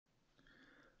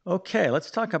Okay,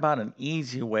 let's talk about an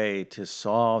easy way to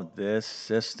solve this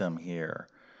system here.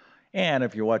 And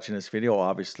if you're watching this video,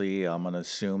 obviously I'm going to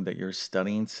assume that you're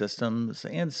studying systems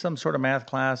in some sort of math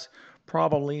class,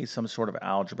 probably some sort of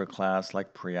algebra class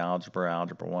like pre-algebra,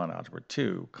 algebra 1, algebra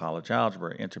 2, college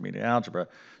algebra, intermediate algebra,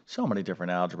 so many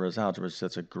different algebras. Algebra is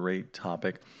such a great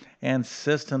topic. And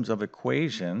systems of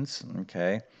equations,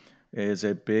 okay, is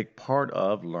a big part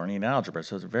of learning algebra.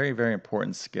 So it's a very, very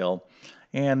important skill.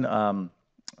 And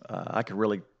I could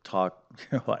really talk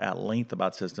at length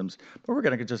about systems, but we're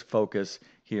going to just focus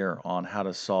here on how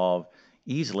to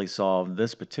easily solve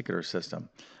this particular system.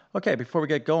 Okay, before we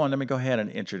get going, let me go ahead and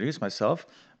introduce myself.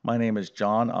 My name is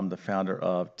John. I'm the founder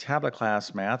of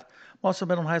TabletClass Math. I'm also a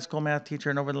middle and high school math teacher,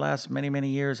 and over the last many, many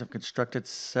years, I've constructed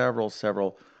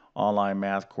several online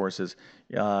math courses.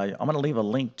 I'm going to leave a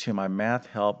link to my math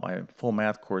help, my full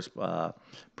math course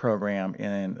program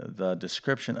in the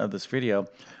description of this video.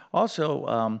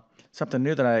 Also, something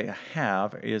new that I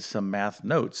have is some math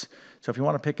notes. So if you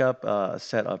want to pick up a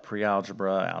set of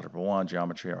pre-algebra, algebra 1,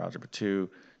 geometry, or algebra 2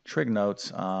 trig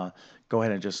notes, go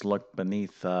ahead and just look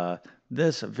beneath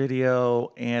this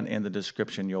video, and in the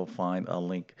description you'll find a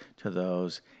link to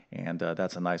those, and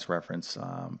that's a nice reference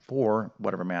for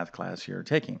whatever math class you're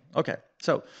taking. Okay,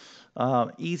 so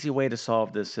easy way to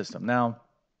solve this system. Now,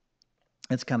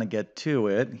 let's kind of get to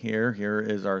it here. Here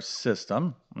is our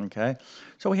system, okay?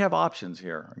 So we have options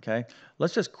here, okay?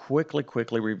 Let's just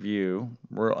quickly review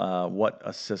what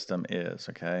a system is,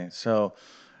 okay? So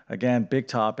again, big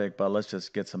topic, but let's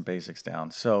just get some basics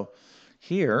down. So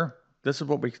here, this is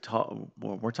what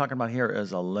what we're talking about here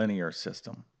is a linear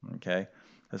system, okay?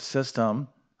 A system,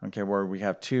 okay, where we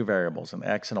have two variables, an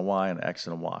x and a y and an x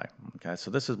and a y, okay? So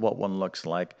this is what one looks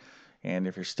like. And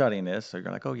if you're studying this, you're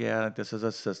like, oh yeah, this is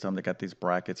a system. They got these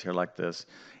brackets here like this.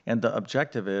 And the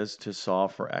objective is to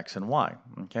solve for x and y,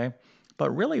 okay?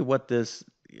 But really what this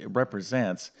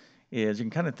represents is you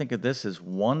can kind of think of this as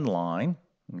one line,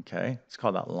 okay? It's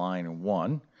called that line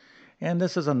 1. And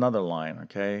this is another line,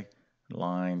 okay?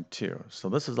 Line 2. So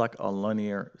this is like a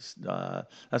linear,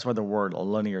 that's why the word a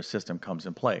linear system comes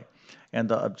in play. And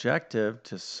the objective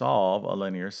to solve a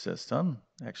linear system,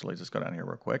 actually just go down here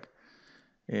real quick,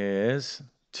 is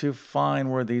to find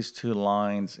where these two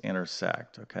lines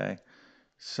intersect, okay?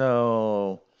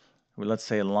 So let's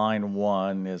say line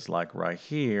 1 is like right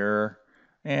here,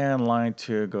 and line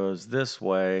 2 goes this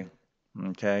way,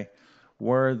 okay?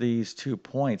 Where these 2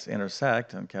 points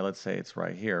intersect, okay, let's say it's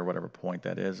right here, whatever point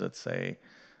that is, let's say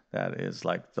that is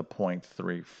like the point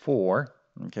 3, 4,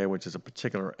 okay, which is a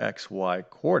particular XY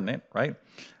coordinate, right?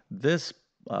 This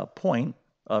point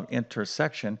of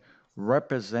intersection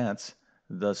represents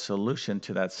the solution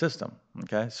to that system,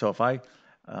 okay? So if I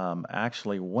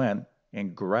actually went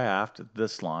and graphed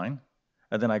this line,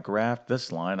 and then I graphed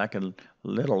this line, I can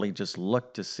literally just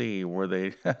look to see where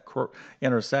they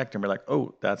intersect and be like,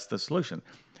 oh, that's the solution.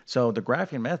 So the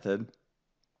graphing method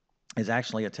is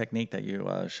actually a technique that you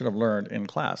should have learned in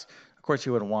class. Of course,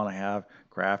 you would want to have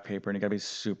graph paper, and you got to be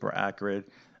super accurate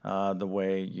the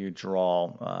way you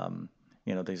draw,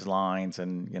 these lines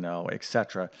and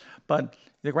etc. But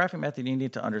the graphing method you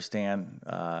need to understand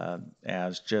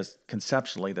as just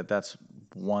conceptually that's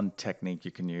one technique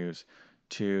you can use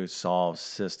to solve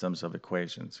systems of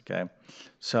equations. Okay,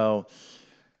 so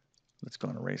let's go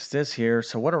and erase this here.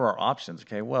 So what are our options?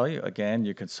 Okay, well, again,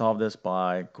 you can solve this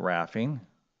by graphing,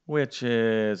 which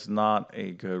is not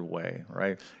a good way,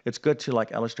 right? It's good to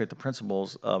like illustrate the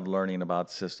principles of learning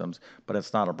about systems, but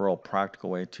it's not a real practical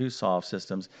way to solve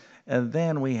systems. And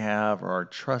then we have our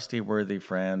trusty worthy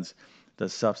friends, the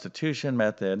substitution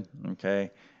method,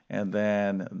 okay? And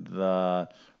then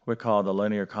we call the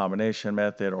linear combination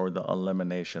method or the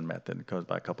elimination method. It goes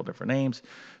by a couple different names.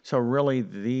 So really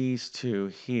these two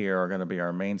here are going to be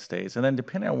our mainstays. And then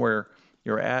depending on where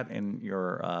you're at in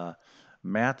your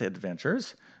math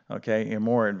adventures, okay, in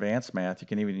more advanced math, you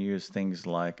can even use things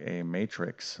like a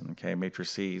matrix, okay,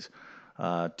 matrices,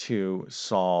 to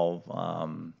solve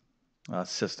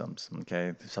systems,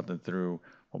 okay, something through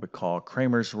what we call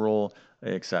Kramer's rule,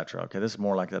 etc. Okay, this is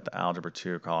more like at the algebra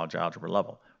 2 college algebra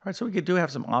level. All right, so we do have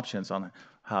some options on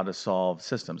how to solve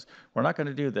systems. We're not going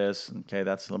to do this, okay,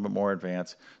 that's a little bit more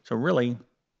advanced. So really,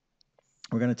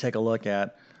 we're going to take a look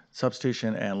at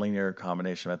substitution and linear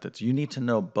combination methods. You need to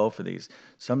know both of these.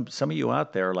 Some of you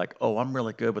out there are like, oh, I'm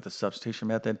really good with the substitution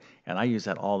method, and I use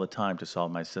that all the time to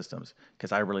solve my systems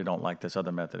because I really don't like this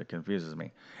other method. It confuses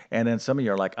me. And then some of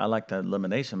you are like, I like the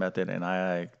elimination method, and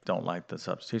I don't like the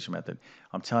substitution method.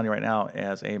 I'm telling you right now,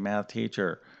 as a math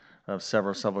teacher of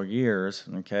several years,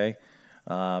 okay,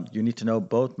 You need to know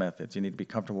both methods. You need to be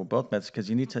comfortable with both methods because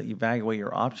you need to evaluate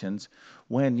your options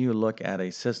when you look at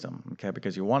a system, okay?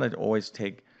 Because you want to always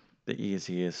take the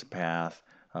easiest path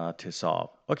to solve.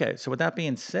 Okay, so with that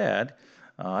being said,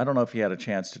 I don't know if you had a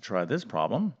chance to try this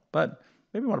problem, but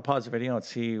maybe you want to pause the video and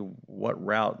see what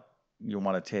route you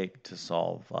want to take to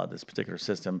solve this particular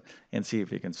system and see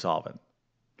if you can solve it.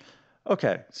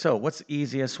 Okay, so what's the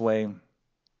easiest way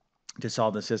to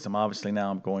solve the system? Obviously, now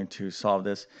I'm going to solve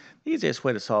this. The easiest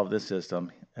way to solve this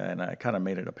system, and I kind of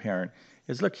made it apparent,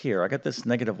 is look here. I got this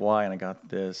negative y and I got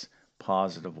this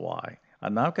positive y.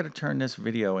 I'm not going to turn this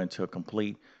video into a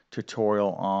complete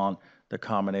tutorial on the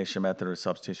combination method or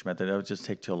substitution method. It would just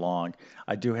take too long.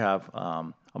 I do have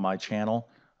on my channel,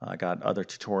 I got other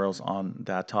tutorials on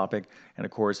that topic. And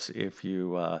of course, if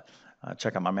you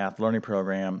check out my math learning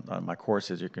program, my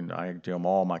courses, I do them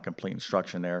all, my complete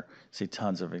instruction there, see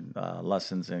tons of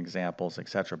lessons and examples,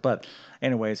 etc. But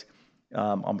anyways,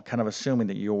 I'm kind of assuming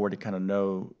that you already kind of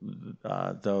know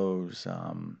those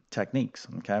techniques,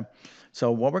 okay?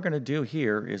 So what we're going to do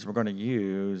here is we're going to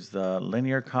use the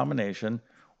linear combination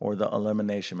or the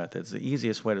elimination method. It's the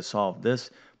easiest way to solve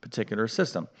this particular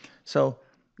system. So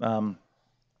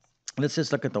let's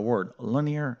just look at the word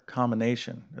linear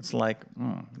combination. It's like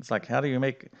how do you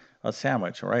make a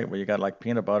sandwich, right? Where you got like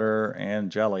peanut butter and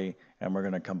jelly, and we're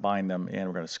going to combine them and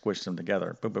we're going to squish them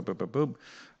together. Boop, boop, boop, boop, boop.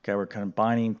 Okay, we're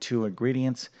combining two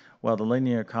ingredients. Well, the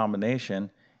linear combination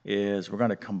is we're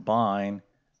going to combine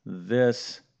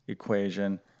this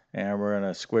equation and we're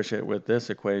going to squish it with this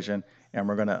equation and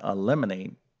we're going to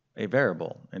eliminate a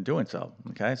variable in doing so.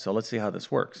 Okay, so let's see how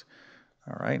this works.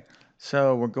 All right,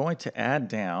 so we're going to add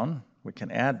down. We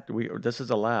can add. This is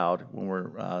allowed when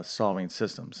we're solving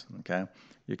systems. Okay,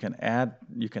 you can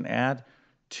add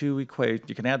two equations.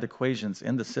 You can add the equations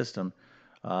in the system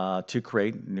to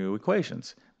create new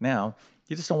equations. Now,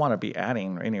 you just don't want to be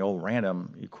adding any old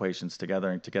random equations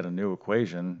together to get a new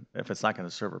equation if it's not going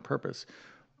to serve a purpose.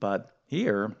 But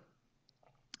here,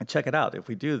 check it out. If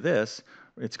we do this,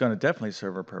 it's going to definitely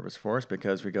serve a purpose for us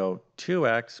because we go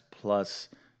 2x plus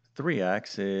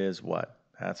 3x is what?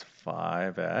 That's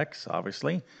 5x,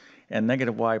 obviously. And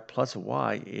negative y plus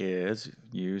y is,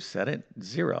 you said it,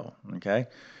 0, okay?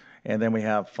 And then we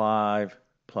have 5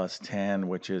 plus 10,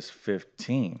 which is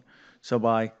 15. So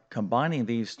by combining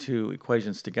these two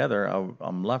equations together,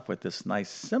 I'm left with this nice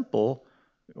simple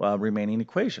remaining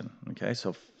equation, okay?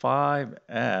 So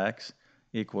 5x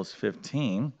equals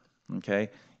 15, okay,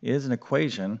 is an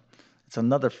equation. It's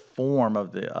another form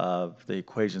of the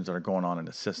equations that are going on in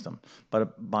the system.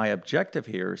 But my objective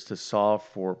here is to solve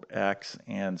for x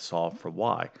and solve for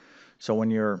y. So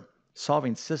when you're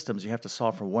solving systems, you have to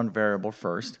solve for one variable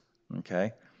first,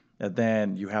 okay? And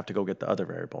then you have to go get the other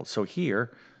variable. So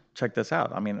here, check this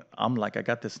out. I mean, I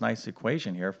got this nice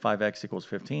equation here, 5x equals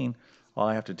 15. All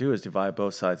I have to do is divide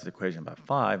both sides of the equation by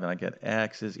 5, and I get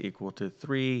x is equal to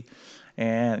 3.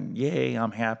 And yay,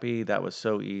 I'm happy. That was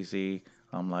so easy.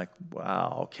 I'm like,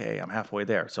 wow, okay, I'm halfway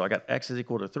there. So I got x is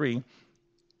equal to 3.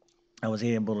 I was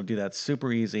able to do that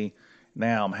super easy.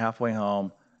 Now I'm halfway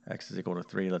home. X is equal to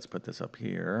 3. Let's put this up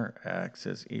here. X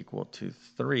is equal to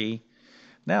 3.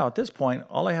 Now at this point,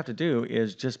 all I have to do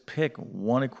is just pick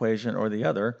one equation or the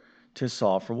other to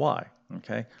solve for y.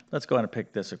 Okay, let's go ahead and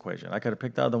pick this equation. I could have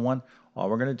picked the other one. All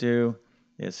we're going to do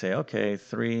is say, okay,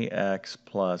 3x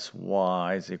plus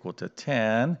y is equal to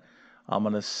 10. I'm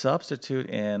going to substitute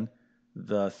in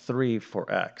the 3 for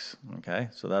x. Okay,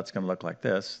 so that's going to look like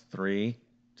this. 3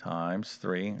 times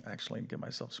 3. Actually, give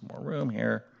myself some more room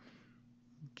here.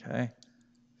 Okay,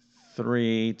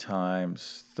 3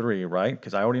 times 3, right?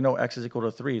 Because I already know x is equal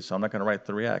to 3, so I'm not going to write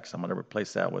 3x. I'm going to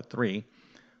replace that with 3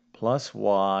 plus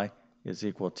y is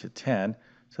equal to 10.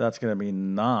 So that's going to be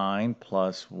 9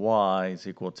 plus y is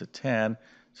equal to 10.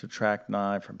 Subtract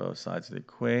 9 from both sides of the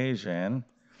equation.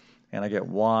 And I get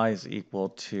y is equal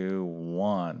to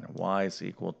 1. Y is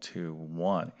equal to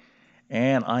 1.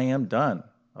 And I am done.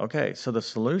 Okay, so the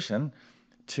solution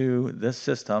to this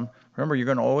system, remember, you're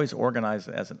going to always organize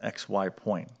it as an xy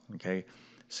point. Okay,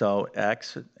 so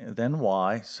x, then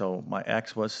y. So my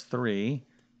x was 3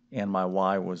 and my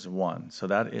y was 1. So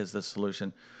that is the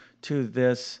solution to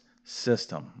this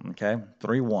system. Okay,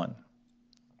 3, 1.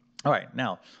 All right,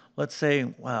 now let's say,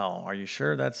 wow, are you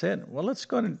sure that's it? Well, let's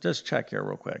go ahead and just check here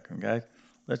real quick. Okay,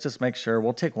 let's just make sure.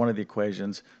 We'll take one of the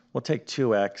equations. We'll take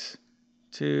 2x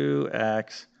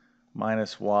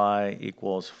minus y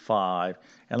equals 5.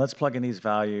 And let's plug in these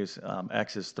values.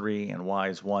 X is 3 and y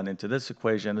is 1 into this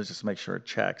equation. Let's just make sure it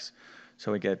checks.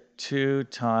 So we get 2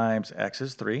 times x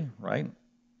is 3, right?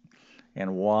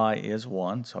 And y is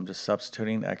 1. So I'm just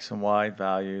substituting x and y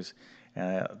values.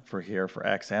 for here for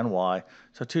x and y.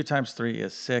 So 2 times 3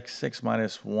 is 6. 6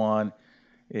 minus 1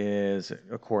 is,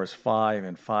 of course, 5,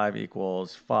 and 5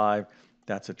 equals 5.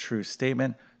 That's a true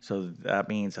statement. So that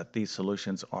means that these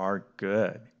solutions are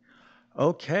good.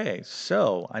 Okay,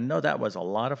 so I know that was a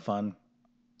lot of fun.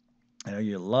 I know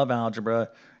you love algebra,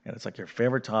 and it's like your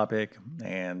favorite topic.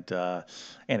 And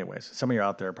anyways, some of you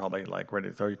out there are probably like ready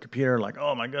to throw your computer, like,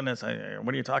 oh my goodness, what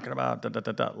are you talking about? Da, da,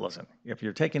 da, da. Listen, if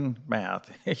you're taking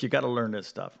math, you got to learn this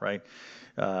stuff, right?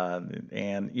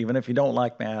 And even if you don't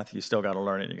like math, you still got to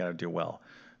learn it. You got to do well.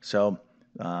 So,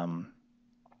 um,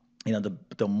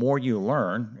 the more you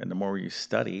learn and the more you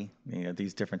study,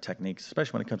 these different techniques,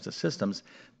 especially when it comes to systems,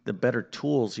 the better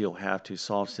tools you'll have to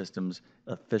solve systems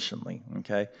efficiently.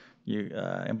 Okay,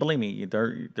 and believe me,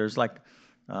 there's like,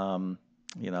 um,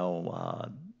 you know, uh,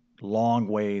 long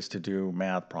ways to do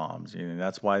math problems.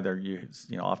 That's why they're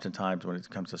used. Oftentimes when it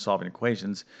comes to solving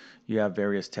equations, you have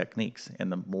various techniques,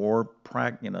 and the more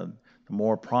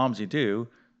problems you do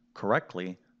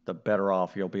correctly, the better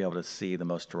off you'll be able to see the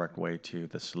most direct way to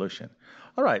the solution.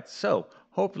 All right, so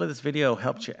hopefully this video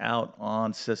helped you out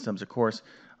on systems. Of course,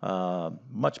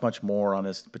 much more on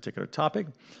this particular topic.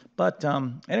 But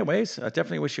anyways, I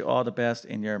definitely wish you all the best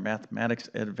in your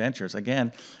mathematics adventures.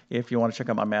 Again, if you want to check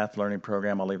out my math learning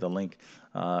program, I'll leave the link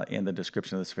in the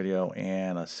description of this video,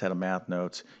 and a set of math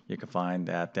notes. You can find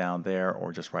that down there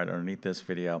or just right underneath this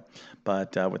video.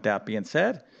 But with that being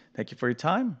said, thank you for your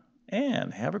time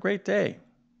and have a great day.